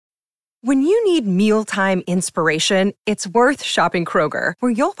When you need mealtime inspiration, it's worth shopping Kroger,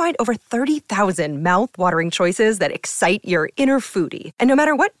 where you'll find over 30,000 mouth-watering choices that excite your inner foodie. And no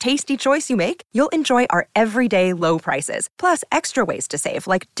matter what tasty choice you make, you'll enjoy our everyday low prices, plus extra ways to save,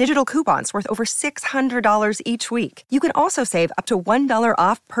 like digital coupons worth over $600 each week. You can also save up to $1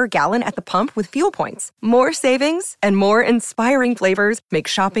 off per gallon at the pump with fuel points. More savings and more inspiring flavors make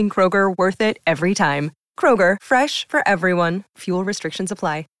shopping Kroger worth it every time. Kroger, fresh for everyone. Fuel restrictions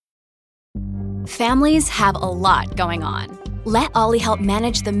apply. Families have a lot going on. Let Ollie help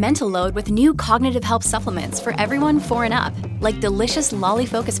manage the mental load with new cognitive help supplements for everyone 4 and up, like delicious Lolly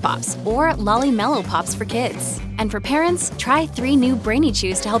Focus Pops or Lolly Mellow Pops for kids. And for parents, try 3 new Brainy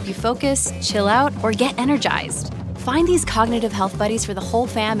Chews to help you focus, chill out, or get energized. Find these cognitive health buddies for the whole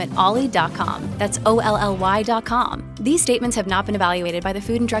fam at ollie.com. That's OLLY.com. These statements have not been evaluated by the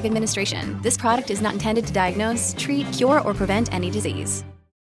Food and Drug Administration. This product is not intended to diagnose, treat, cure, or prevent any disease.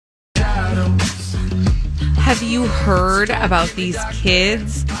 Have you heard about these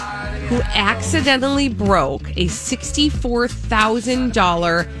kids who accidentally broke a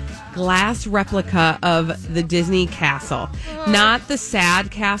 $64,000 glass replica of the Disney castle? Not the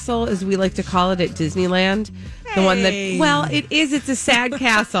sad castle, as we like to call it at Disneyland. The one that, well, it's a sad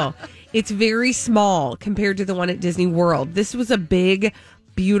castle. It's very small compared to the one at Disney World. This was a big,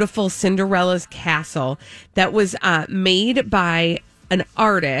 beautiful Cinderella's castle that was made by an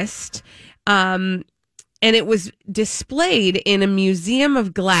artist. And it was displayed in a museum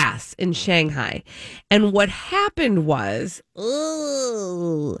of glass in Shanghai. And what happened was,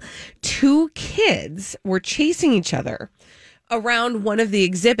 2 kids were chasing each other around one of the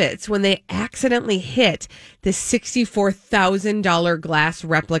exhibits when they accidentally hit the $64,000 glass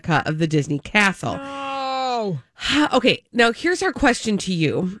replica of the Disney castle. Oh. Okay, now here's our question to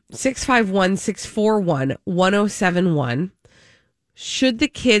you. 651-641-1071. Should the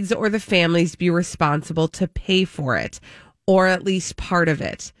kids or the families be responsible to pay for it, or at least part of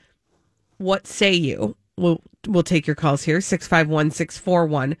it? What say you? We'll take your calls here,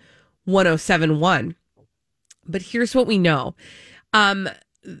 651-641-1071. But here's what we know. The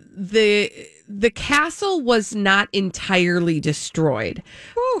castle was not entirely destroyed.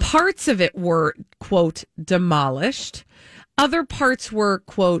 Woo. Parts of it were, quote, demolished. Other parts were,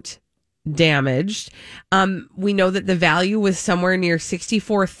 quote, damaged. We know that the value was somewhere near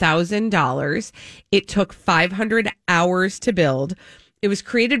 $64,000. It took 500 hours to build. It was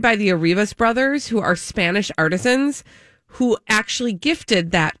created by the Arribas brothers, who are Spanish artisans who actually gifted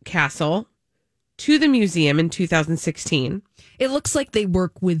that castle to the museum in 2016. It looks like they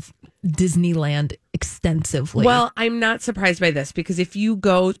work with Disneyland extensively. Well, I'm not surprised by this, because if you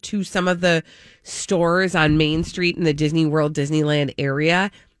go to some of the stores on Main Street in the Disney World, Disneyland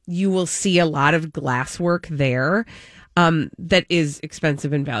area, you will see a lot of glasswork there that is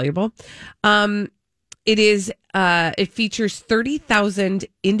expensive and valuable. It features 30,000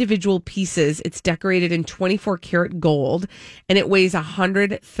 individual pieces. It's decorated in 24 karat gold, and it weighs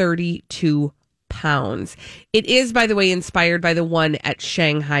 132 pounds. It is, by the way, inspired by the one at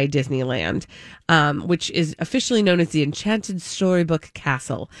Shanghai Disneyland, which is officially known as the Enchanted Storybook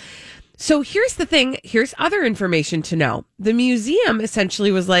Castle. So here's the thing. Here's other information to know. The museum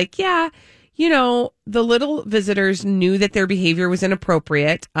essentially was like, yeah, the little visitors knew that their behavior was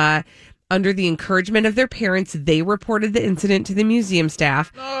inappropriate. Under the encouragement of their parents, they reported the incident to the museum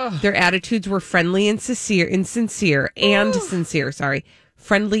staff. Ugh. Their attitudes were friendly and sincere.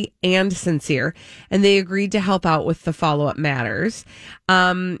 Friendly and sincere. And they agreed to help out with the follow-up matters.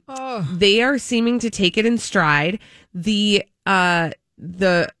 They are seeming to take it in stride. The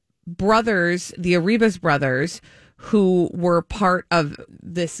brothers, the Arribas brothers, who were part of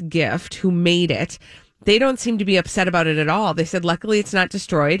this gift, who made it, they don't seem to be upset about it at all. They said, luckily, it's not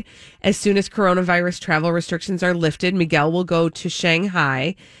destroyed. As soon as coronavirus travel restrictions are lifted, Miguel will go to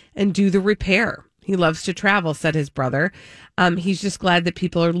Shanghai and do the repair. He loves to travel, said his brother. He's just glad that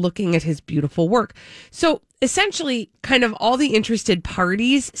people are looking at his beautiful work. So essentially, kind of all the interested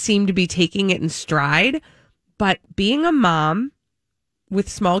parties seem to be taking it in stride. But being a mom with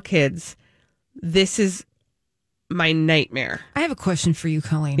small kids, this is my nightmare. I have a question for you,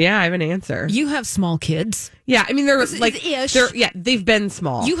 Colleen. Yeah, I have an answer. You have small kids. Yeah, I mean, they've been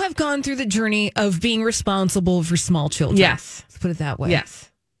small. You have gone through the journey of being responsible for small children. Yes. Let's put it that way.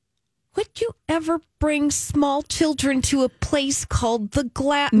 Yes. Would you ever bring small children to a place called the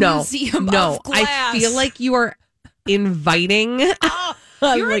Museum of Glass? I feel like you are inviting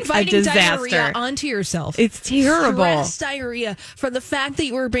You're like inviting a disaster. diarrhea onto yourself. It's terrible. Stress diarrhea from the fact that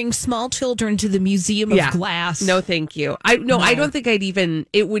you were bringing small children to the Museum of Glass. No, thank you. I don't think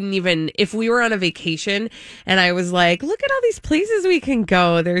it wouldn't even, if we were on a vacation and I was like, look at all these places we can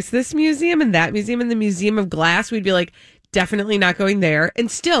go. There's this museum and that museum and the Museum of Glass. We'd be like, definitely not going there. And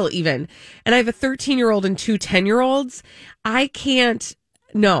still even, and I have a 13-year-old and two 10-year-olds. I can't,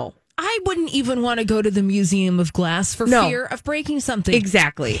 no. I wouldn't even want to go to the Museum of Glass for fear of breaking something.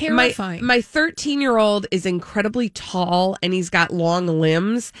 Exactly. Terrifying. My 13-year-old is incredibly tall and he's got long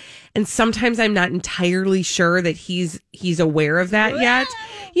limbs. And sometimes I'm not entirely sure that he's aware of that yet.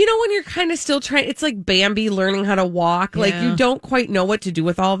 You know, when you're kind of still trying, it's like Bambi learning how to walk. Like you don't quite know what to do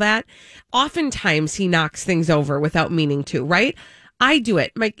with all that. Oftentimes he knocks things over without meaning to, right? I do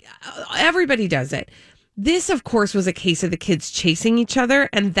it. Everybody does it. This, of course, was a case of the kids chasing each other,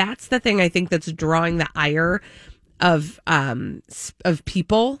 and that's the thing I think that's drawing the ire of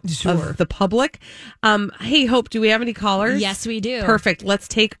people, of the public. Hey, Hope, do we have any callers? Yes, we do. Perfect. Let's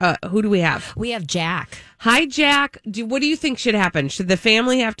take. Who do we have? We have Jack. Hi, Jack. What do you think should happen? Should the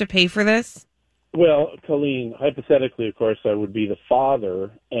family have to pay for this? Well, Colleen, hypothetically, of course, I would be the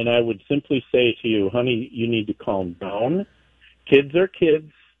father, and I would simply say to you, honey, you need to calm down. Kids are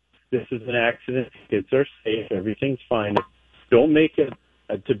kids. This is an accident. Kids are safe. Everything's fine. Don't make it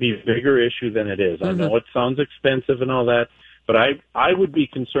to be a bigger issue than it is. I know it sounds expensive and all that, but I would be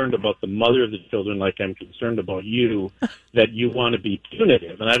concerned about the mother of the children like I'm concerned about you, that you want to be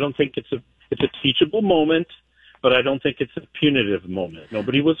punitive. And I don't think it's a teachable moment, but I don't think it's a punitive moment.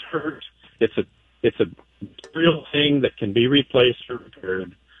 Nobody was hurt. It's a real thing that can be replaced or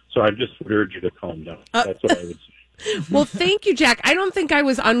repaired. So I just would urge you to calm down. That's what I would say. Well, thank you, Jack. I don't think I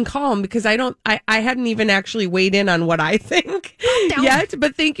was uncalm because I hadn't even actually weighed in on what I think yet,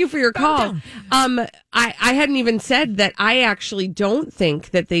 but thank you for your call. I hadn't even said that I actually don't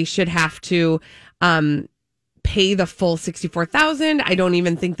think that they should have to pay the full $64,000. I don't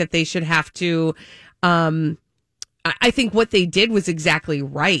even think that they should have to I think what they did was exactly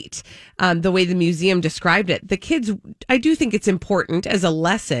right. The way the museum described it, the kids, I do think it's important as a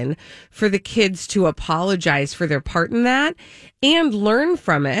lesson for the kids to apologize for their part in that and learn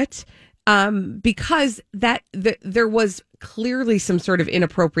from it. Because there was clearly some sort of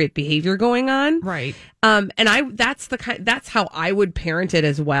inappropriate behavior going on. Right. And that's how I would parent it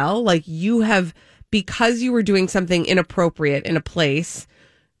as well. Like because you were doing something inappropriate in a place,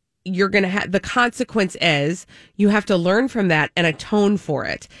 you're going to have, the consequence is you have to learn from that and atone for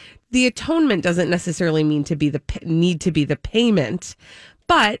it. The atonement doesn't necessarily need to be the payment,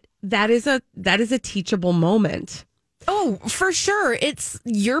 but that is a teachable moment. Oh, for sure. It's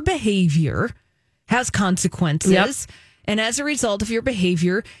your behavior has consequences. Yep. And as a result of your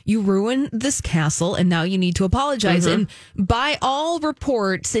behavior, you ruin this castle and now you need to apologize. And by all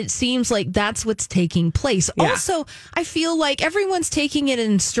reports, it seems like that's what's taking place. Yeah. Also, I feel like everyone's taking it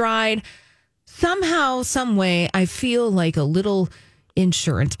in stride. Somehow, some way, I feel like a little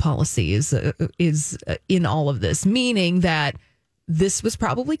insurance policy is in all of this, meaning that this was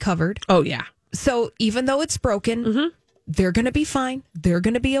probably covered. Oh, yeah. So even though it's broken, they're going to be fine. They're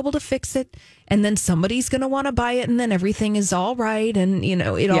going to be able to fix it. And then somebody's going to want to buy it. And then everything is all right. And,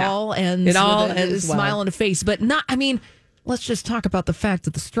 it all ends with a smile on a face. But let's just talk about the fact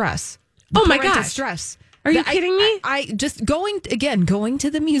of the stress. Oh, my gosh. Stress. Are you kidding me? I just going to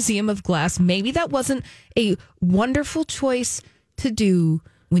the Museum of Glass. Maybe that wasn't a wonderful choice to do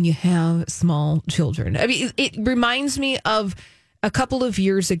when you have small children. I mean, it reminds me of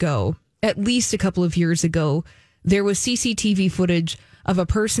at least a couple of years ago, there was CCTV footage of a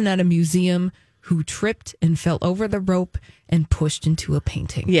person at a museum who tripped and fell over the rope and pushed into a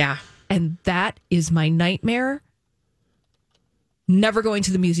painting. Yeah. And that is my nightmare. Never going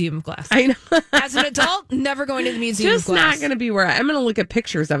to the Museum of Glass. I know. As an adult, never going to the Museum of Glass. Just not going to be where I'm going to look at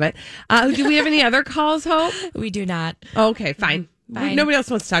pictures of it. Do we have any other calls, Hope? We do not. Okay, fine. Nobody else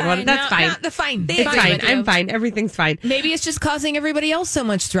wants to talk about it. That's fine. Fine. It's fine. I'm fine. Everything's fine. Maybe it's just causing everybody else so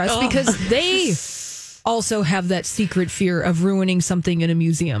much stress because they also have that secret fear of ruining something in a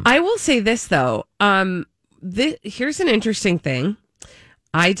museum. I will say this, though. Here's an interesting thing.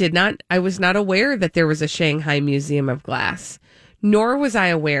 I was not aware that there was a Shanghai Museum of Glass, nor was I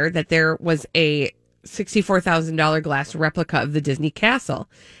aware that there was a $64,000 glass replica of the Disney castle.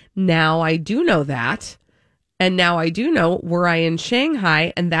 Now I do know that. And now I do know, were I in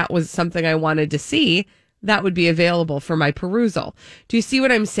Shanghai and that was something I wanted to see, that would be available for my perusal. Do you see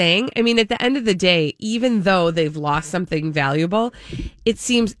what I'm saying? I mean, at the end of the day, even though they've lost something valuable, it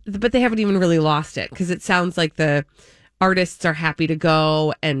seems, but they haven't even really lost it because it sounds like the artists are happy to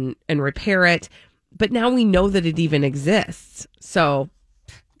go and repair it. But now we know that it even exists. So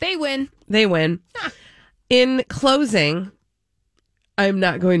They win. They win. In closing, I'm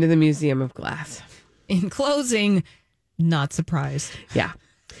not going to the Museum of Glass. In closing, not surprised. Yeah.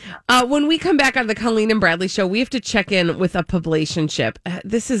 When we come back on the Colleen and Bradley show, we have to check in with a publicationship.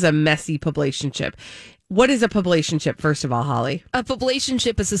 This is a messy publicationship. What is a publicationship, first of all, Holly? A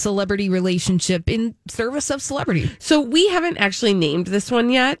publicationship is a celebrity relationship in service of celebrity. So we haven't actually named this one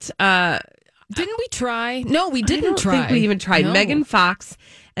yet. Didn't we try? No, we didn't I don't try. think we even tried. No. Megan Fox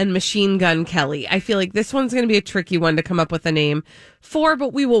and Machine Gun Kelly. I feel like this one's going to be a tricky one to come up with a name for,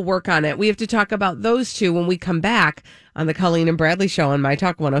 but we will work on it. We have to talk about those two when we come back on the Colleen and Bradley show on My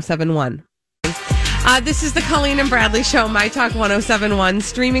Talk 107.1. This is the Colleen and Bradley show, My Talk 107.1,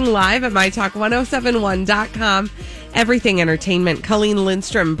 streaming live at MyTalk1071.com. Everything Entertainment. Colleen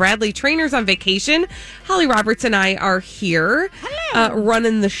Lindstrom, Bradley Trainer's on vacation. Holly Roberts and I are here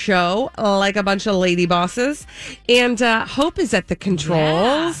running the show like a bunch of lady bosses. And Hope is at the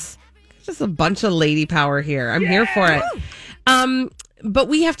controls. Yeah. Just a bunch of lady power here. I'm here for it. But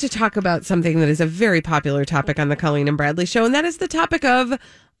we have to talk about something that is a very popular topic on the Colleen and Bradley show, and that is the topic of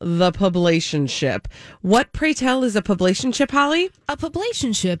the publicationship. What, pray tell, is a publicationship, Holly? A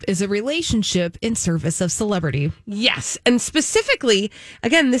publicationship is a relationship in service of celebrity. Yes. And specifically,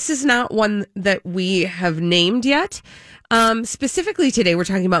 again, this is not one that we have named yet. Specifically today, we're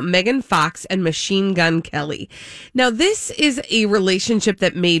talking about Megan Fox and Machine Gun Kelly. Now, this is a relationship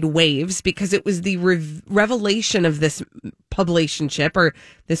that made waves because it was the revelation of this publicationship, or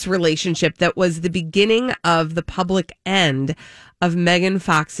this relationship, that was the beginning of the public end of Megan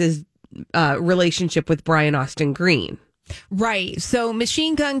Fox's relationship with Brian Austin Green. Right. So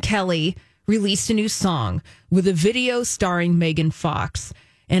Machine Gun Kelly released a new song with a video starring Megan Fox.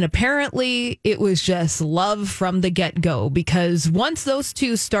 And apparently it was just love from the get-go, because once those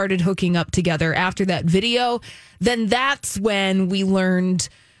two started hooking up together after that video, then that's when we learned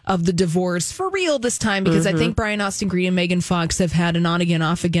of the divorce for real this time, because I think Brian Austin Green and Megan Fox have had an on-again,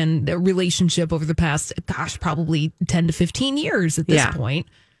 off-again relationship over the past, probably 10 to 15 years at this point.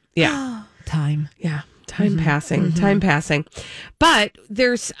 Yeah. Time. Yeah. Time passing. But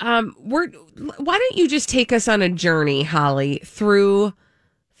there's, why don't you just take us on a journey, Holly, through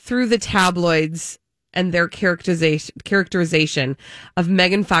the tabloids and their characterization of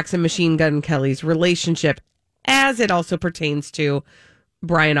Megan Fox and Machine Gun Kelly's relationship, as it also pertains to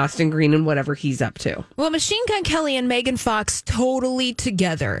Brian Austin Green and whatever he's up to. Well, Machine Gun Kelly and Megan Fox totally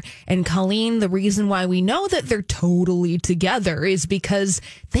together. And Colleen, the reason why we know that they're totally together is because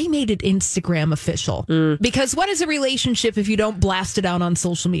they made it Instagram official. Because what is a relationship if you don't blast it out on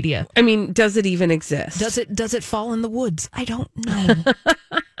social media? I mean, does it even exist? Does it fall in the woods? I don't know.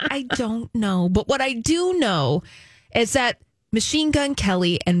 I don't know. But what I do know is that Machine Gun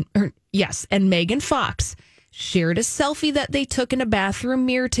Kelly and Megan Fox shared a selfie that they took in a bathroom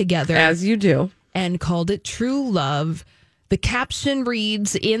mirror together. As you do. And called it true love. The caption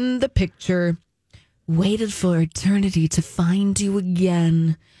reads in the picture, "Waited for eternity to find you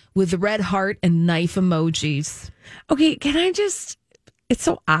again," with red heart and knife emojis. Okay, can I just... It's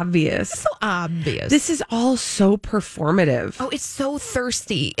so obvious. It's so obvious. This is all so performative. Oh, it's so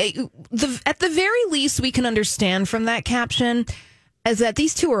thirsty. At the very least, we can understand from that caption is that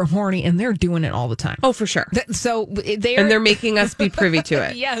these two are horny and they're doing it all the time. Oh, for sure. So they're making us be privy to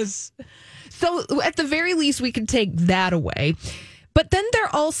it. Yes. So at the very least, we could take that away. But then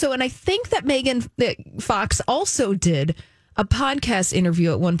they're also, and I think that Megan Fox also did a podcast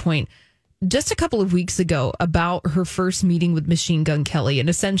interview at one point just a couple of weeks ago about her first meeting with Machine Gun Kelly, and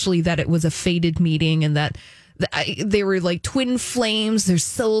essentially that it was a fated meeting and that they were like twin flames, their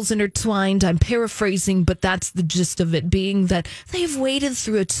souls intertwined. I'm paraphrasing, but that's the gist of it, being that they have waited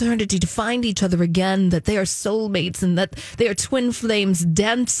through eternity to find each other again, that they are soulmates and that they are twin flames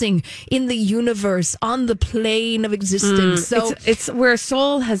dancing in the universe on the plane of existence. So it's where a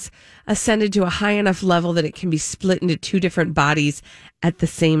soul has ascended to a high enough level that it can be split into two different bodies at the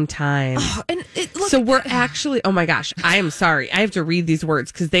same time. So we're actually, oh my gosh, I am sorry. I have to read these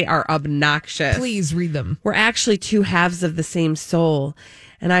words because they are obnoxious. Please read them. We're actually two halves of the same soul.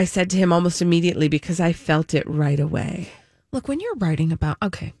 And I said to him almost immediately, because I felt it right away. Look, when you're writing about,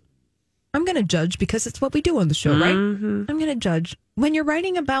 okay, I'm going to judge because it's what we do on the show, right? I'm going to judge. When you're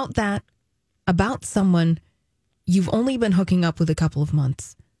writing about that, about someone you've only been hooking up with a couple of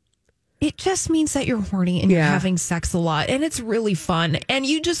months, it just means that you're horny and you're having sex a lot, and it's really fun, and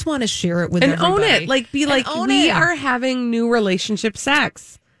you just want to share it with everybody. Own it. Like, be like, we are having new relationship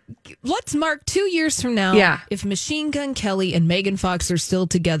sex. Let's mark 2 years from now. If Machine Gun Kelly and Megan Fox are still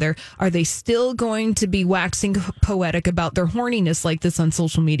together, are they still going to be waxing poetic about their horniness like this on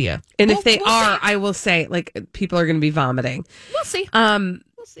social media? And if they are, I will say, like, people are going to be vomiting. We'll see.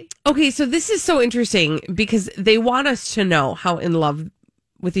 We'll see. Okay, so this is so interesting because they want us to know how in love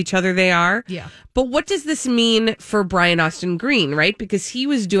with each other they are. Yeah. But what does this mean for Brian Austin Green, right? Because he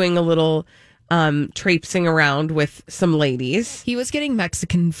was doing a little traipsing around with some ladies. He was getting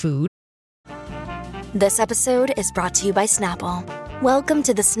Mexican food. This episode is brought to you by Snapple. Welcome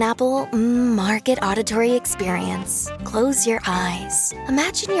to the Snapple Market Auditory Experience. Close your eyes.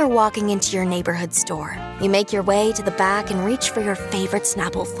 Imagine you're walking into your neighborhood store. You make your way to the back and reach for your favorite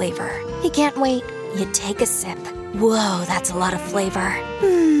Snapple flavor. You can't wait. You take a sip. Whoa, that's a lot of flavor.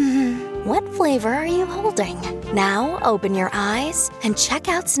 What flavor are you holding? Now open your eyes and check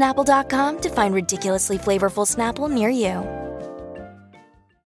out Snapple.com to find ridiculously flavorful Snapple near you.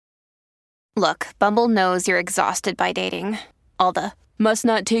 Look, Bumble knows you're exhausted by dating. All the must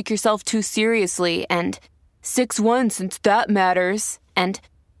not take yourself too seriously and 6'1" since that matters. And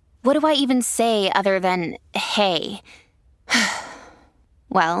what do I even say other than hey?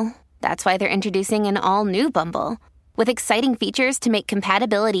 Well, that's why they're introducing an all-new Bumble with exciting features to make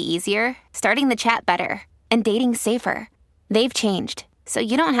compatibility easier, starting the chat better, and dating safer. They've changed, so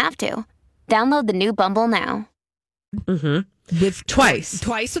you don't have to. Download the new Bumble now. With Twice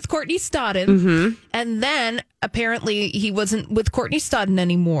with Courtney Stodden. And then apparently he wasn't with Courtney Stodden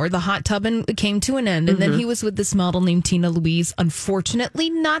anymore. The hot tubbing came to an end. And then he was with this model named Tina Louise. Unfortunately,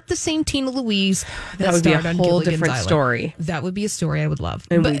 not the same Tina Louise That would be a starred on whole Gilligan's different Island. story. That would be a story I would love.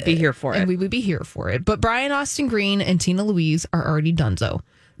 And we'd be here for it. And we would be here for it. But Brian Austin Green and Tina Louise are already donezo.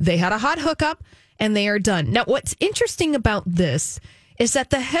 They had a hot hookup and they are done. Now, what's interesting about this is that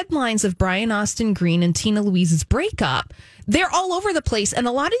the headlines of Brian Austin Green and Tina Louise's breakup, they're all over the place. And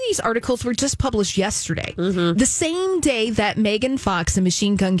a lot of these articles were just published yesterday. The same day that Megan Fox and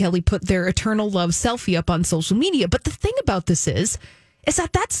Machine Gun Kelly put their eternal love selfie up on social media. But the thing about this is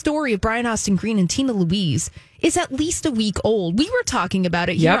that story of Brian Austin Green and Tina Louise is at least a week old. We were talking about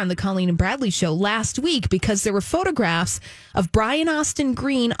it here on the Colleen and Bradley show last week because there were photographs of Brian Austin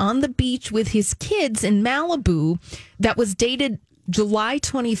Green on the beach with his kids in Malibu that was dated July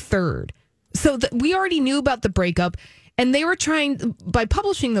 23rd. So we already knew about the breakup, and they were trying, by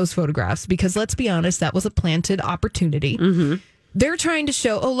publishing those photographs, because let's be honest, that was a planted opportunity. They're trying to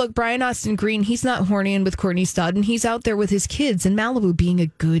show, oh, look, Brian Austin Green, he's not horny with Courtney Stodden. He's out there with his kids in Malibu being a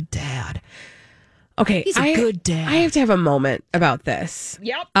good dad. Okay, He's a good dad. I have to have a moment about this.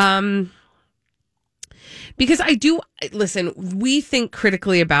 Yep. Because listen, we think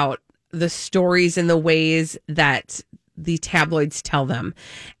critically about the stories and the ways that the tabloids tell them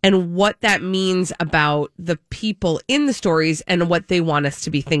and what that means about the people in the stories and what they want us to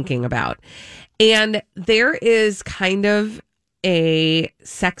be thinking about. And there is kind of a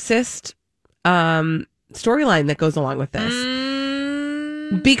sexist storyline that goes along with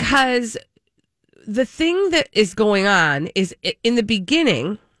this. Because the thing that is going on is in the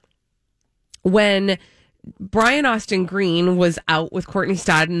beginning, when Brian Austin Green was out with Courtney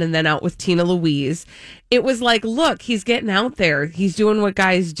Stodden and then out with Tina Louise, it was like, look, he's getting out there. He's doing what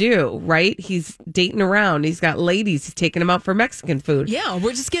guys do, right? He's dating around. He's got ladies. He's taking them out for Mexican food. Yeah,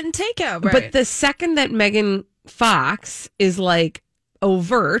 we're just getting takeout, right? But the second that Megan Fox is like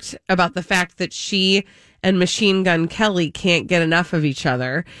overt about the fact that she and Machine Gun Kelly can't get enough of each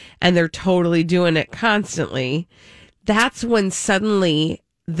other and they're totally doing it constantly, that's when suddenly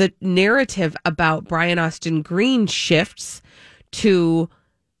the narrative about Brian Austin Green shifts to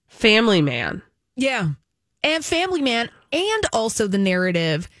Family Man. Yeah. And Family Man. And also the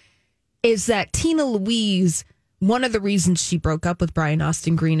narrative is that Tina Louise, one of the reasons she broke up with Brian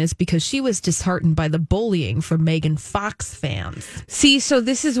Austin Green is because she was disheartened by the bullying from Megan Fox fans. See, so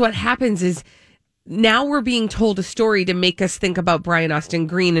this is what happens is now we're being told a story to make us think about Brian Austin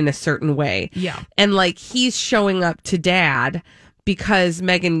Green in a certain way. Yeah. And like he's showing up to dad because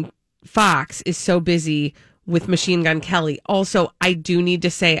Megan Fox is so busy with Machine Gun Kelly. Also, I do need to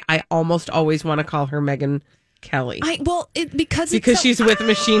say, I almost always want to call her Megan Kelly. Because she's with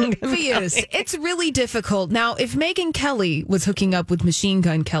Machine Gun Kelly. It's really difficult. Now, if Megan Kelly was hooking up with Machine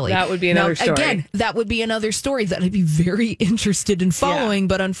Gun Kelly, that would be another story. Again, that would be another story that I'd be very interested in following,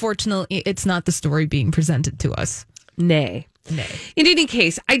 but unfortunately, it's not the story being presented to us. Nay. In any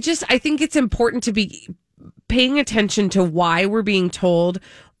case, I think it's important to be paying attention to why we're being told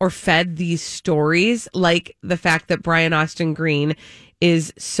or fed these stories, like the fact that Brian Austin Green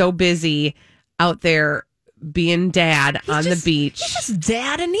is so busy out there being dad on the beach. He's just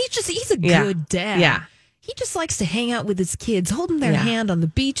dad, and he's a good dad. Yeah. He just likes to hang out with his kids, holding their hand on the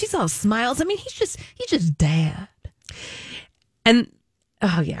beach. He's all smiles. I mean, he's just dad. And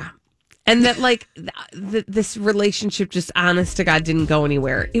And that, like, this relationship just, honest to God, didn't go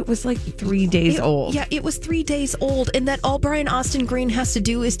anywhere. It was like 3 days old. Yeah, it was 3 days old. And that all Brian Austin Green has to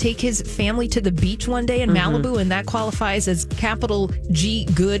do is take his family to the beach one day in Malibu, and that qualifies as capital G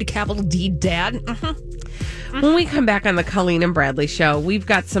good, capital D dad. When we come back on the Colleen and Bradley show, we've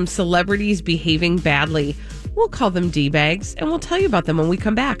got some celebrities behaving badly. We'll call them D-bags, and we'll tell you about them when we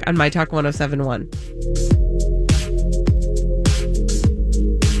come back on My Talk 1071.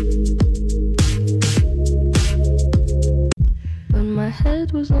 My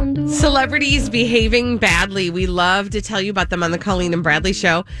head was under Celebrities behaving badly. We love to tell you about them on the Colleen and Bradley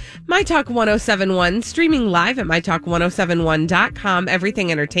show. My Talk 1071, streaming live at mytalk1071.com.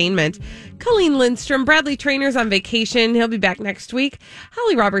 Everything Entertainment. Colleen Lindstrom, Bradley Trainer's on vacation. He'll be back next week.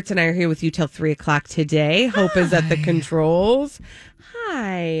 Holly Roberts and I are here with you till 3 o'clock today. Hope is at the controls.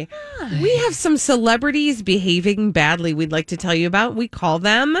 Hi. We have some celebrities behaving badly we'd like to tell you about. We call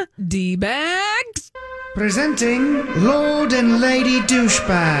them D-bags. Presenting Lord and Lady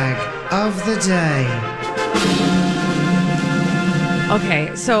Douchebag of the Day.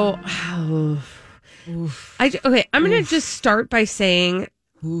 Okay, so I'm going to just start by saying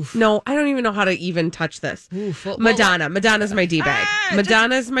no, I don't even know how to even touch this. Madonna. Madonna's my D-bag.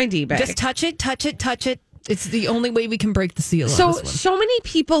 Madonna's my D-bag. Just touch it. It's the only way we can break the seal. So many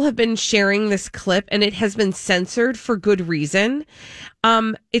people have been sharing this clip, and it has been censored for good reason.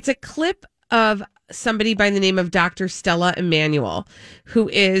 It's a clip of somebody by the name of Dr. Stella Emanuel, who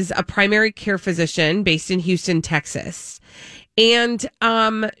is a primary care physician based in Houston, Texas. And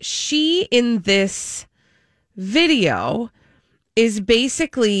she, in this video, is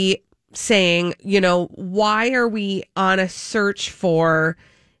basically saying, why are we on a search for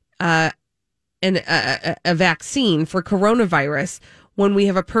a vaccine for coronavirus when we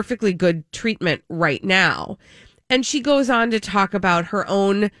have a perfectly good treatment right now? And she goes on to talk about her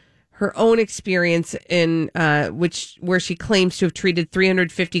own experience in where she claims to have treated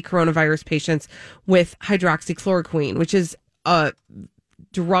 350 coronavirus patients with hydroxychloroquine, which is a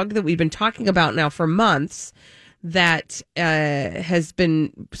drug that we've been talking about now for months that has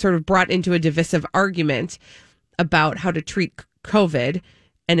been sort of brought into a divisive argument about how to treat COVID.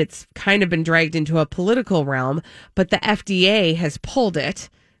 And it's kind of been dragged into a political realm, but the FDA has pulled it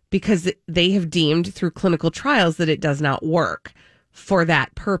because they have deemed through clinical trials that it does not work for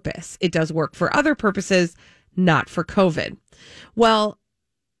that purpose. It does work for other purposes, not for COVID. Well,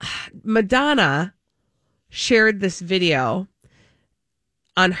 Madonna shared this video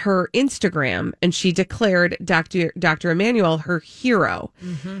on her Instagram, and she declared Dr. Emanuel her hero.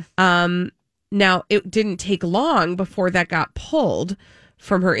 Now, it didn't take long before that got pulled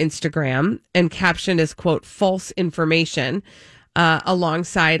from her Instagram and captioned as, quote, false information,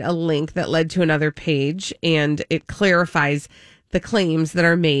 alongside a link that led to another page, and it clarifies the claims that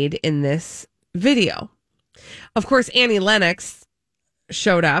are made in this video. Of course, Annie Lennox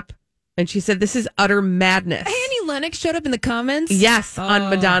showed up, and she said, this is utter madness. Annie Lennox showed up in the comments? Yes, on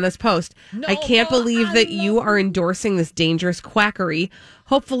Madonna's post. I can't believe that you are endorsing this dangerous quackery.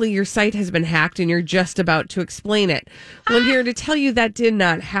 Hopefully your site has been hacked and you're just about to explain it. Well, I'm here to tell you that did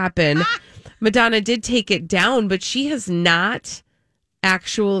not happen. Madonna did take it down, but she has not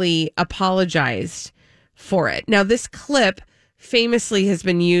actually apologized for it. Now, this clip famously has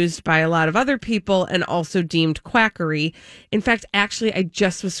been used by a lot of other people and also deemed quackery. In fact, actually, I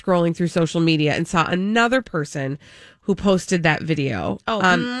just was scrolling through social media and saw another person who posted that video.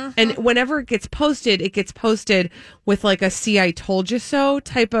 And whenever it gets posted with like a "see, I told you so"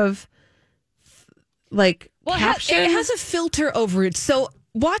 type of caption. It has a filter over it. So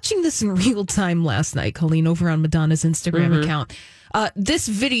watching this in real time last night, Colleen, over on Madonna's Instagram account, this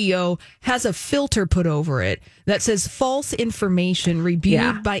video has a filter put over it that says false information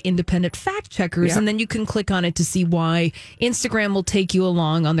reviewed by independent fact checkers. And then you can click on it to see why Instagram will take you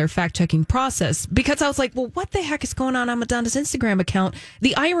along on their fact checking process. Because I was like, well, what the heck is going on Madonna's Instagram account?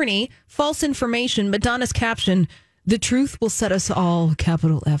 The irony, false information, Madonna's caption, "The truth will set us all,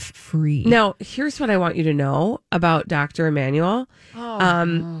 capital F, free." Now, here's what I want you to know about Dr. Emanuel.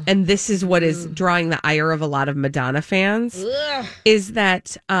 And this is what is drawing the ire of a lot of Madonna fans, is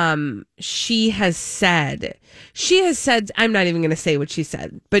that she has said, I'm not even going to say what she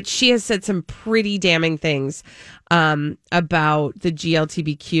said, but she has said some pretty damning things about the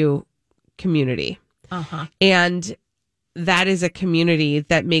GLTBQ community. And that is a community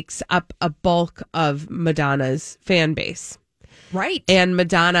that makes up a bulk of Madonna's fan base. Right. And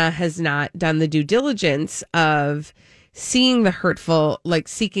Madonna has not done the due diligence of seeking out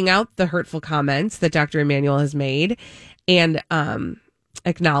the hurtful comments that Dr. Emanuel has made and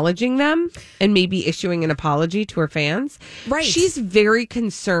acknowledging them and maybe issuing an apology to her fans. Right. She's very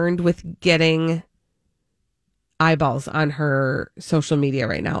concerned with getting eyeballs on her social media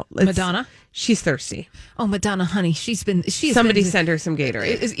right now. Madonna? She's thirsty. Oh, Madonna, honey, Somebody send her some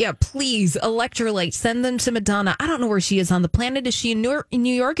Gatorade. Yeah, please, electrolytes. Send them to Madonna. I don't know where she is on the planet. Is she in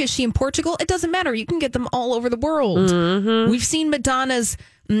New York? Is she in Portugal? It doesn't matter. You can get them all over the world. Mm-hmm. We've seen Madonna's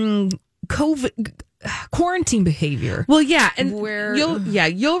COVID quarantine behavior. Well, yeah, and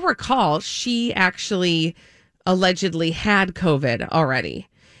you'll recall she actually allegedly had COVID already,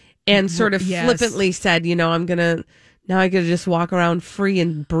 and sort of flippantly said, I'm gonna just walk around free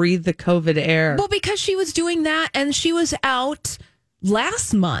and breathe the COVID air. Well, because she was doing that, and she was out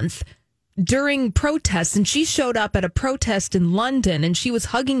last month during protests, and she showed up at a protest in London, and she was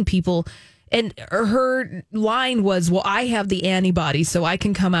hugging people. And her line was, well, I have the antibodies, so I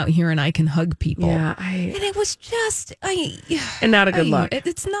can come out here and I can hug people. Yeah, and it was just... and not a good look.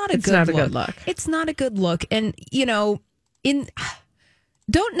 It's not a good look. It's not a good look. And,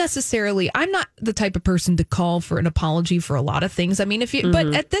 don't necessarily... I'm not the type of person to call for an apology for a lot of things. I mean,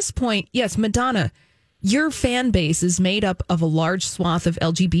 but at this point, yes, Madonna, your fan base is made up of a large swath of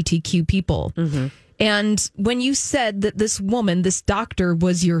LGBTQ people. Mm-hmm. And when you said that this woman, this doctor,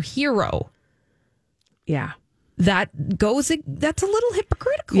 was your hero... Yeah, that's a little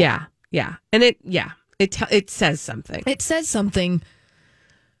hypocritical. Yeah, and it says something. It says something.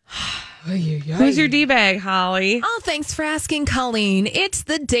 Who's your D-bag, Holly? Oh, thanks for asking, Colleen. It's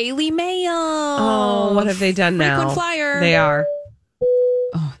the Daily Mail. Oh, what have they done now? Frequent flyer. They are.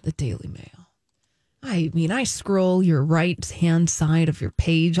 Oh, the Daily Mail. I mean, I scroll your right-hand side of your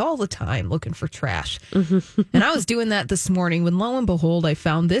page all the time looking for trash. And I was doing that this morning when, lo and behold, I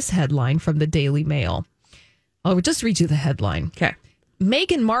found this headline from the Daily Mail. I'll just read you the headline. Okay.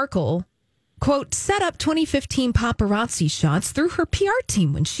 Meghan Markle, quote, set up 2015 paparazzi shots through her PR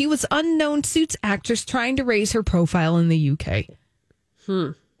team when she was unknown Suits actress trying to raise her profile in the UK.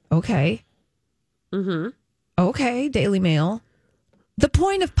 Okay. Mm-hmm. Okay, Daily Mail. The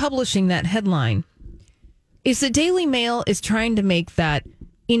point of publishing that headline is the Daily Mail is trying to make that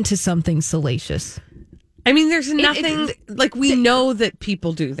into something salacious. I mean, there's nothing... we know that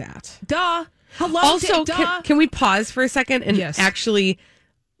people do that. Duh. Hello. Also, can we pause for a second and actually,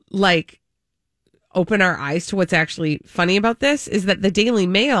 open our eyes to what's actually funny about this? Is that the Daily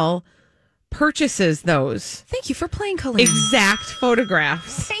Mail purchases those. Thank you for playing, Colleen. Exact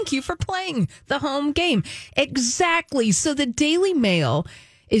photographs. Thank you for playing the home game. Exactly. So the Daily Mail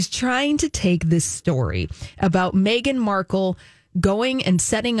is trying to take this story about Meghan Markle going and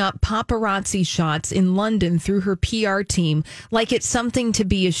setting up paparazzi shots in London through her PR team like it's something to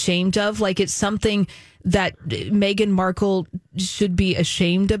be ashamed of, like it's something that Meghan Markle should be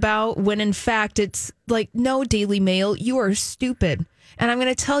ashamed about, when in fact it's like, no, Daily Mail, you are stupid. And I'm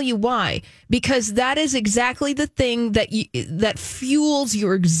going to tell you why. Because that is exactly the thing that fuels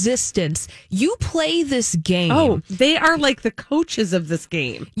your existence. You play this game. Oh, they are like the coaches of this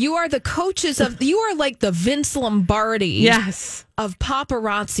game. You are the coaches you are like the Vince Lombardi. Yes. Of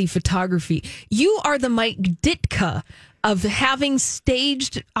paparazzi photography. You are the Mike Ditka of having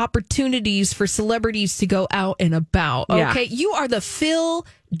staged opportunities for celebrities to go out and about. Okay. Yeah. You are the Phil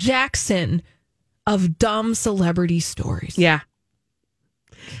Jackson of dumb celebrity stories. Yeah.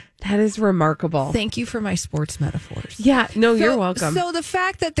 That is remarkable. Thank you for my sports metaphors. Yeah, no, you're welcome. So the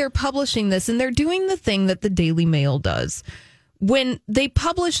fact that they're publishing this and they're doing the thing that the Daily Mail does, when they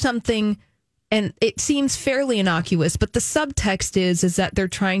publish something and it seems fairly innocuous, but the subtext is that they're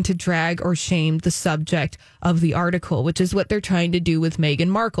trying to drag or shame the subject of the article, which is what they're trying to do with Meghan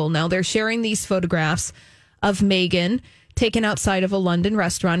Markle. Now they're sharing these photographs of Meghan taken outside of a London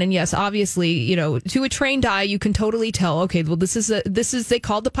restaurant. And yes, obviously, to a trained eye, you can totally tell, okay, well, this is they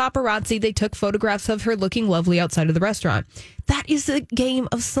called the paparazzi. They took photographs of her looking lovely outside of the restaurant. That is a game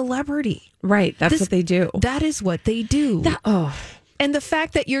of celebrity. Right. That's what they do. That is what they do. And the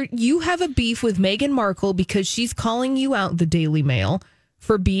fact that you have a beef with Meghan Markle because she's calling you out, the Daily Mail,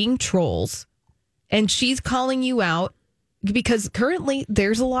 for being trolls. And she's calling you out because currently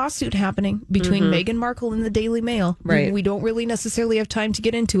there's a lawsuit happening between Meghan Markle and the Daily Mail. Right. We don't really necessarily have time to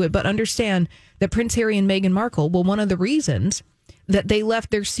get into it, but understand that Prince Harry and Meghan Markle, well, one of the reasons that they left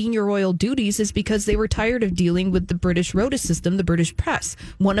their senior royal duties is because they were tired of dealing with the British rota system, the British press,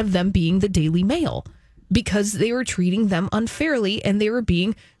 one of them being the Daily Mail, because they were treating them unfairly and they were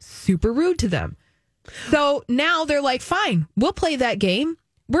being super rude to them. So now they're like, fine, we'll play that game.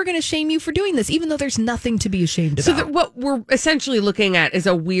 We're going to shame you for doing this, even though there's nothing to be ashamed about. So what we're essentially looking at is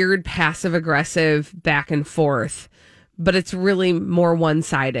a weird passive-aggressive back and forth but it's really more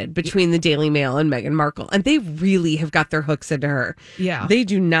one-sided between the Daily Mail and Meghan Markle. And they really have got their hooks into her. Yeah. They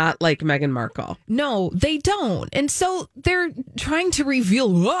do not like Meghan Markle. No, they don't. And so they're trying to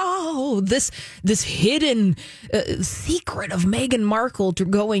reveal, this hidden secret of Meghan Markle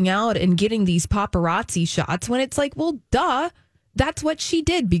going out and getting these paparazzi shots when it's like, well, duh. That's what she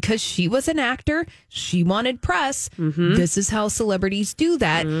did because she was an actor. She wanted press. Mm-hmm. This is how celebrities do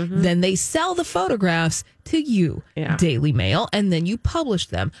that. Mm-hmm. Then they sell the photographs to you, Daily Mail, and then you publish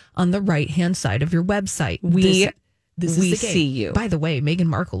them on the right-hand side of your website. This is the game. See you. By the way, Meghan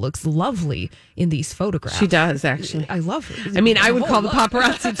Markle looks lovely in these photographs. She does, actually. I love her. I mean, I would call the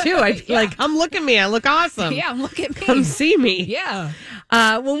paparazzi, too. I'd be like, come look at me. I look awesome. Yeah, look at me. Come see me. Yeah.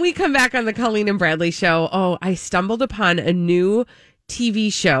 When we come back on the Colleen and Bradley show, I stumbled upon a new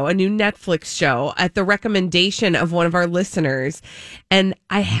TV show, a new Netflix show at the recommendation of one of our listeners. And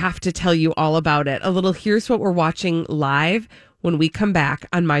I have to tell you all about it. A little here's what we're watching live when we come back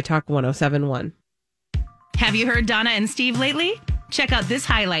on My Talk 107.1. Have you heard Donna and Steve lately? Check out this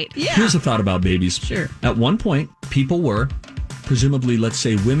highlight. Yeah. Here's a thought about babies. Sure. At one point, people were, presumably, let's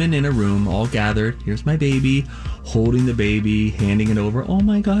say women in a room all gathered. Here's my baby, holding the baby, handing it over. Oh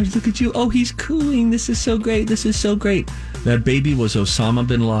my gosh, look at you. Oh, he's cooing. This is so great. This is so great. That baby was Osama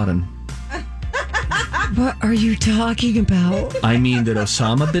bin Laden. What are you talking about? I mean that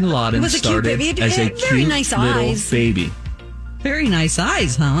Osama bin Laden started as a cute little baby. Very nice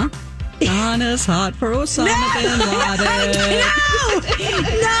eyes, huh? Donna's hot for Osama bin Laden.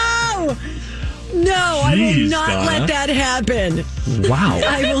 No, I will not Donna. let that happen. Wow.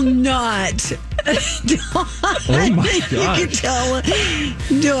 I will not. Oh my God. You can tell.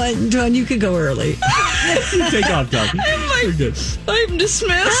 Dawn, you can go early. Take off, Doug. I'm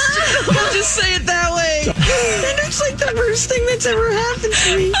dismissed. I'll just say it that way. That looks like the worst thing that's ever happened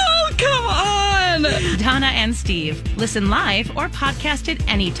to me. Oh, come on. Donna and Steve. Listen live or podcast it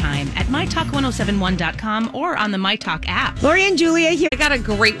anytime at mytalk1071.com or on the MyTalk app. Lori and Julia here. I got a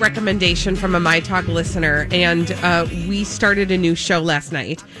great recommendation from a My Talk listener, and we started a new show last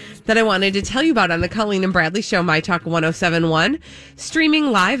night that I wanted to tell you about on the Colleen and Bradley show, My Talk 107.1,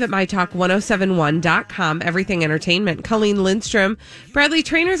 streaming live at mytalk1071.com, everything entertainment. Colleen Lindstrom, Bradley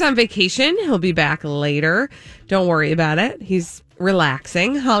Trainor's on vacation. He'll be back later. Don't worry about it. He's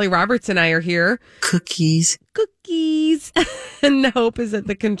relaxing. Holly Roberts and I are here. Cookies. And Hope is at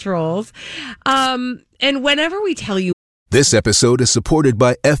the controls. And whenever we tell you. This episode is supported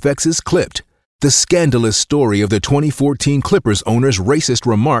by FX's Clipped, the scandalous story of the 2014 Clippers owner's racist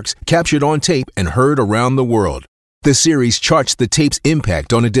remarks captured on tape and heard around the world. The series charts the tape's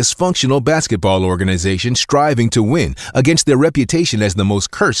impact on a dysfunctional basketball organization striving to win against their reputation as the most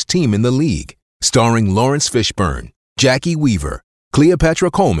cursed team in the league. Starring Lawrence Fishburne, Jackie Weaver,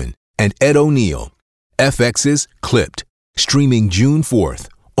 Cleopatra Coleman, and Ed O'Neill. FX's Clipped, streaming June 4th,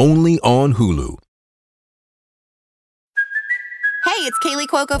 only on Hulu. Hey, it's Kaylee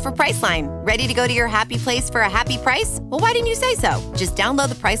Cuoco for Priceline. Ready to go to your happy place for a happy price? Well, why didn't you say so? Just download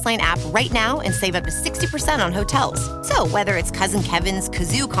the Priceline app right now and save up to 60% on hotels. So whether it's Cousin Kevin's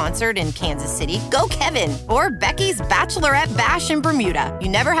Kazoo Concert in Kansas City, go Kevin, or Becky's Bachelorette Bash in Bermuda, you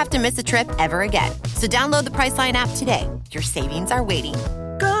never have to miss a trip ever again. So download the Priceline app today. Your savings are waiting.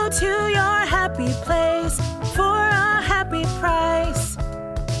 Go to your happy place for a happy price.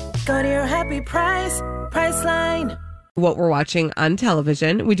 Go to your happy price, Priceline. What we're watching on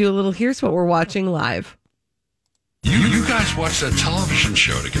television. We do a little here's what we're watching live. You guys watch that television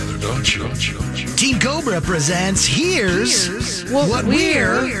show together, don't you? Team Cobra presents Here's What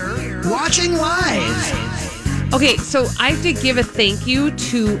We're Watching Live. Okay, so I have to give a thank you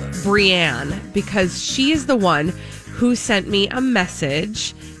to Brianne because she is the one who sent me a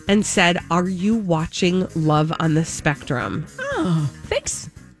message and said, "Are you watching Love on the Spectrum?" Oh, thanks.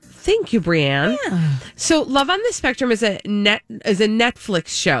 Thank you, Brianne. Yeah. So Love on the Spectrum is a Netflix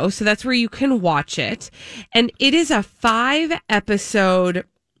show. So that's where you can watch it. And it is a 5-episode,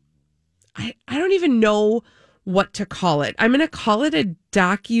 I don't even know what to call it. I'm going to call it a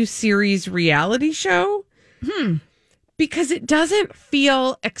docu-series reality show. Because it doesn't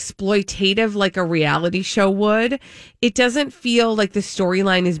feel exploitative like a reality show would. It doesn't feel like the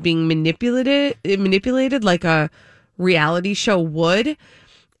storyline is being manipulated like a reality show would.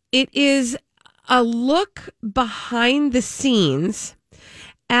 It is a look behind the scenes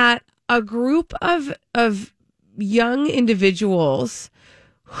at a group of young individuals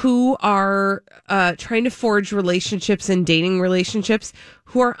who are trying to forge relationships and dating relationships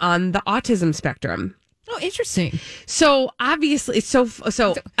who are on the autism spectrum. Oh, interesting. So obviously, so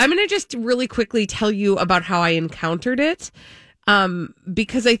I'm going to just really quickly tell you about how I encountered it,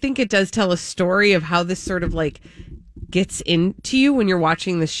 because I think it does tell a story of how this sort of like gets into you when you're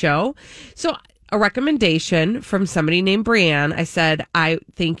watching the show. So a recommendation from somebody named Brianne. I said, I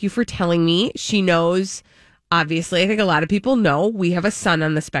thank you for telling me. She knows, obviously, I think a lot of people know we have a son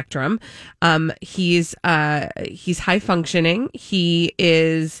on the spectrum. He's high functioning.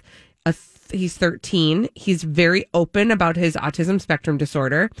 He's 13. He's very open about his autism spectrum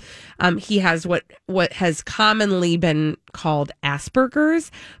disorder. He has what has commonly been called Asperger's,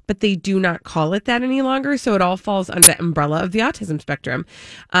 but they do not call it that any longer. So it all falls under the umbrella of the autism spectrum.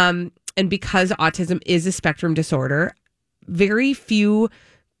 And because autism is a spectrum disorder, very few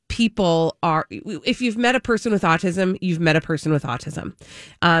people are, if you've met a person with autism, you've met a person with autism.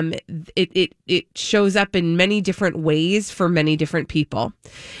 It shows up in many different ways for many different people.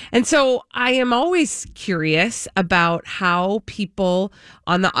 And so I am always curious about how people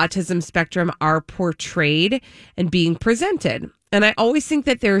on the autism spectrum are portrayed and being presented. And I always think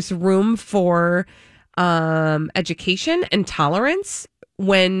that there's room for education and tolerance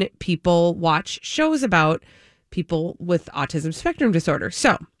when people watch shows about people with autism spectrum disorder.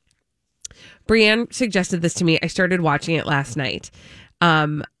 So Brianne suggested this to me. I started watching it last night.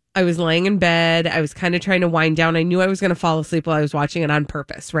 I was laying in bed. I was kind of trying to wind down. I knew I was going to fall asleep while I was watching it on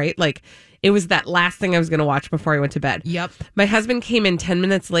purpose, right? Like it was that last thing I was going to watch before I went to bed. Yep. My husband came in 10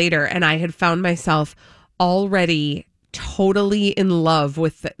 minutes later and I had found myself already totally in love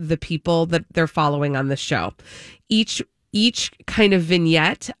with the people that they're following on the show. Each kind of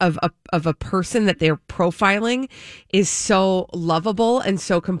vignette of a person that they're profiling is so lovable and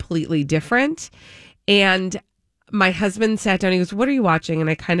so completely different. And my husband sat down, he goes, "What are you watching?" And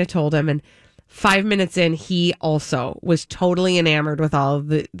I kind of told him, and 5 minutes in, he also was totally enamored with all of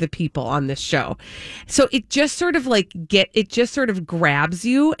the people on this show. So it just sort of grabs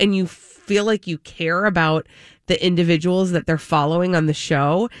you and you feel like you care about the individuals that they're following on the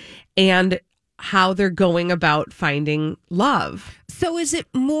show and how they're going about finding love. So is it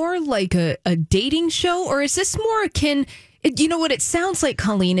more like a dating show, or is this more akin, you know what it sounds like,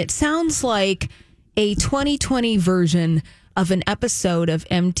 Colleen? It sounds like a 2020 version of an episode of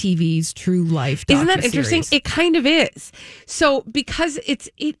MTV's True Life docuseries. Isn't that interesting? It kind of is. So because it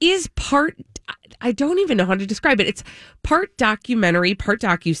is part, I don't even know how to describe it. It's part documentary, part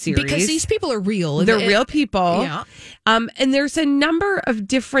docuseries. Because these people are real. They're real people. Yeah. And there's a number of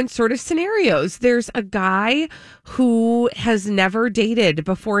different sort of scenarios. There's a guy who has never dated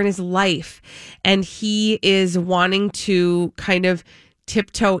before in his life, and he is wanting to kind of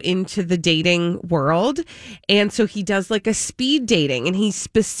tiptoe into the dating world. And so he does like a speed dating, and he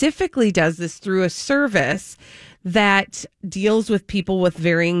specifically does this through a service that deals with people with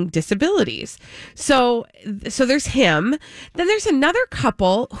varying disabilities. So there's him. Then there's another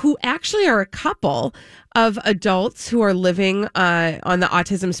couple who actually are a couple of adults who are living on the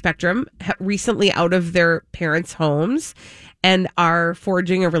autism spectrum, recently out of their parents' homes, and are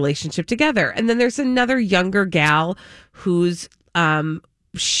forging a relationship together. And then there's another younger gal who's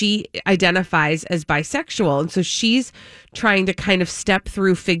she identifies as bisexual. And so she's trying to kind of step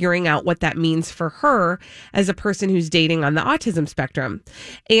through figuring out what that means for her as a person who's dating on the autism spectrum.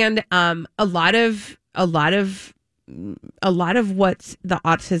 And a lot of what the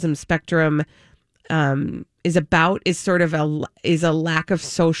autism spectrum is about is sort of a lack of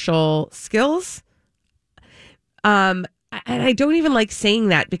social skills. And I don't even like saying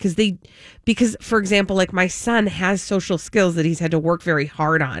that because for example, like my son has social skills that he's had to work very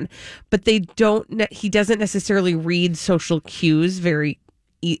hard on, but he doesn't necessarily read social cues very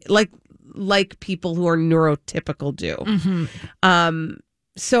like people who are neurotypical do. Mm-hmm.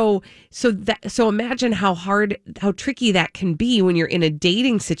 So imagine how tricky that can be when you're in a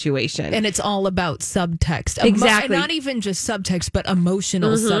dating situation. And it's all about subtext. Exactly. Not even just subtext, but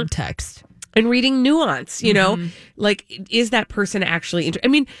emotional subtext. And reading nuance, you know, like, is that person actually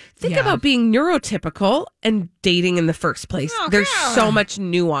think about being neurotypical and dating in the first place. There's so much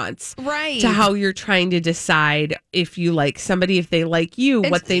nuance to how you're trying to decide if you like somebody, if they like you,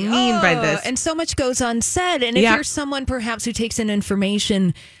 what they mean by this. And so much goes unsaid. And if you're someone perhaps who takes in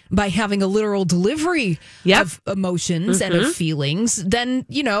information by having a literal delivery of emotions and of feelings, then,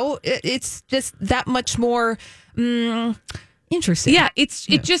 you know, it's just that much more... interesting. Yeah, it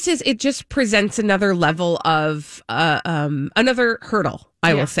just presents another level of another hurdle,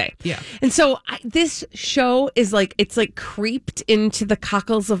 I will say. Yeah. And so this show is it's creeped into the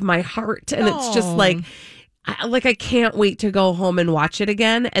cockles of my heart, and it's just I can't wait to go home and watch it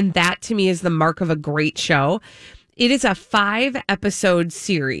again. And that to me is the mark of a great show. It is a 5-episode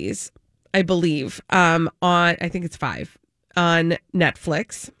series, I believe. I think it's 5 on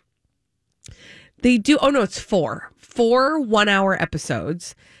Netflix. They do. Oh no, it's 4 1-hour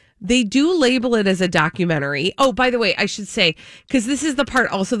episodes, They do label it as a documentary. Oh, by the way, I should say, because this is the part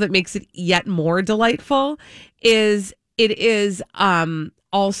also that makes it yet more delightful, is it is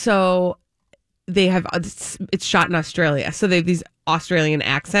also, they have, it's shot in Australia. So they have these Australian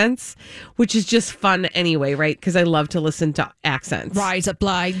accents, which is just fun anyway, right? Because I love to listen to accents. Rise up,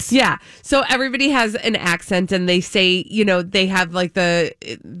 Blides. Yeah. So everybody has an accent and they say, they have like the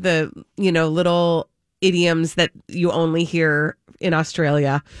little idioms that you only hear in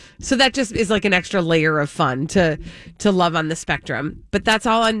Australia. So that just is like an extra layer of fun to love on the Spectrum. But that's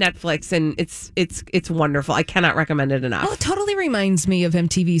all on Netflix, and it's wonderful. I cannot recommend it enough. Oh, it totally reminds me of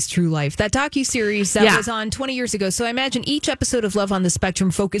MTV's True Life, that docuseries that was on 20 years ago. So I imagine each episode of Love on the Spectrum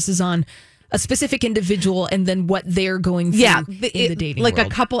focuses on a specific individual and then what they're going through in the dating like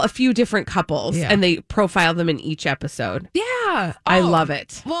world. a few different couples, and they profile them in each episode. Yeah. I love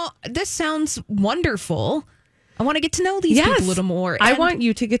it. Well, this sounds wonderful. I want to get to know these people a little more. I want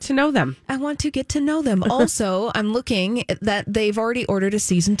you to get to know them. I want to get to know them. Also, I'm looking that they've already ordered a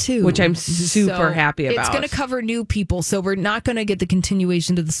season 2. Which I'm super happy about. It's going to cover new people, so we're not going to get the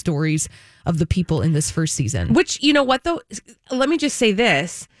continuation to the stories of the people in this first season. Which, you know what, though? Let me just say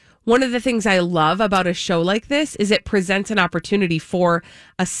this. One of the things I love about a show like this is it presents an opportunity for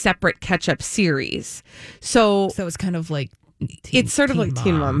a separate catch-up series. So it's kind of like... It's sort of like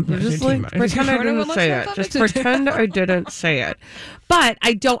Teen Mom. Just like pretend I didn't say it. Just pretend I didn't say it. But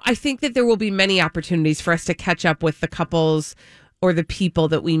I think that there will be many opportunities for us to catch up with the couples or the people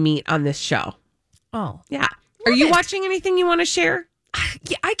that we meet on this show. Oh. Yeah. Are you watching anything you want to share?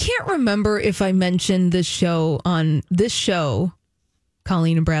 Yeah, I can't remember if I mentioned this show on this show,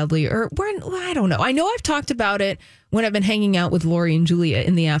 Colleen and Bradley, or when, I don't know. I know I've talked about it when I've been hanging out with Lori and Julia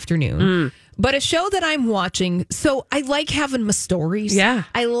in the afternoon. But a show that I'm watching, so I like having my stories. Yeah.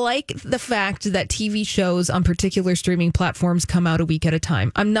 I like the fact that TV shows on particular streaming platforms come out a week at a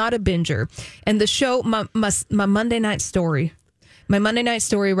time. I'm not a binger. And the show, my Monday Night Story,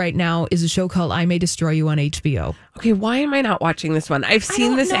 right now is a show called I May Destroy You on HBO. Okay, why am I not watching this one? I've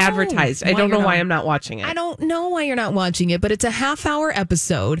seen this advertised. I don't know why I'm not watching it. I don't know why you're not watching it, but it's a half-hour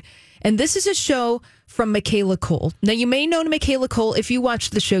episode. And this is a show from Michaela Cole. Now, you may know Michaela Cole if you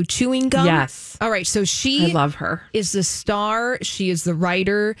watched the show Chewing Gum. Yes. All right, so I love her. Is the star. She is the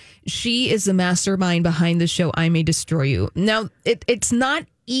writer. She is the mastermind behind the show I May Destroy You. Now, it's not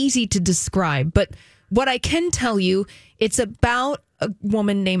easy to describe, but what I can tell you, it's about a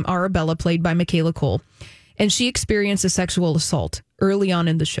woman named Arabella, played by Michaela Cole, and she experienced a sexual assault early on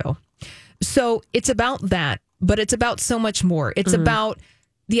in the show. So it's about that, but it's about so much more. It's about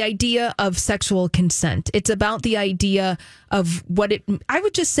the idea of sexual consent. It's about the idea of I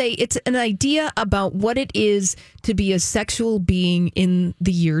would just say it's an idea about what it is to be a sexual being in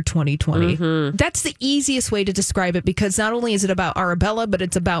the year 2020. That's the easiest way to describe it, because not only is it about Arabella, but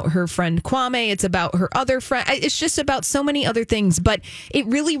it's about her friend Kwame. It's about her other friend. It's just about so many other things, but it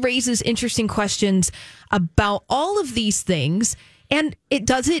really raises interesting questions about all of these things. And it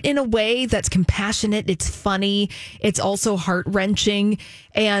does it in a way that's compassionate. It's funny. It's also heart-wrenching.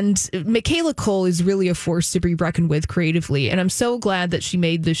 And Michaela Cole is really a force to be reckoned with creatively. And I'm so glad that she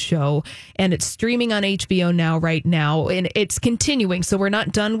made this show. And it's streaming on HBO now, right now. And it's continuing. So we're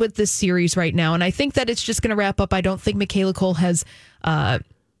not done with this series right now. And I think that it's just going to wrap up. I don't think Michaela Cole has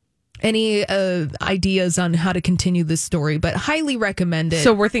any ideas on how to continue this story, but highly recommend it.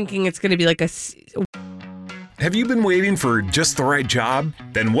 So we're thinking it's going to be like a... Have you been waiting for just the right job?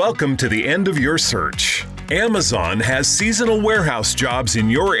 Then welcome to the end of your search. Amazon has seasonal warehouse jobs in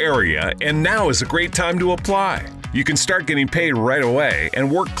your area, and now is a great time to apply. You can start getting paid right away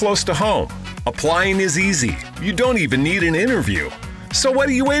and work close to home. Applying is easy. You don't even need an interview. So what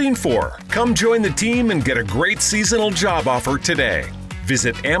are you waiting for? Come join the team and get a great seasonal job offer today.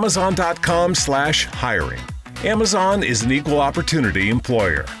 Visit Amazon.com/hiring. Amazon is an equal opportunity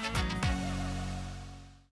employer.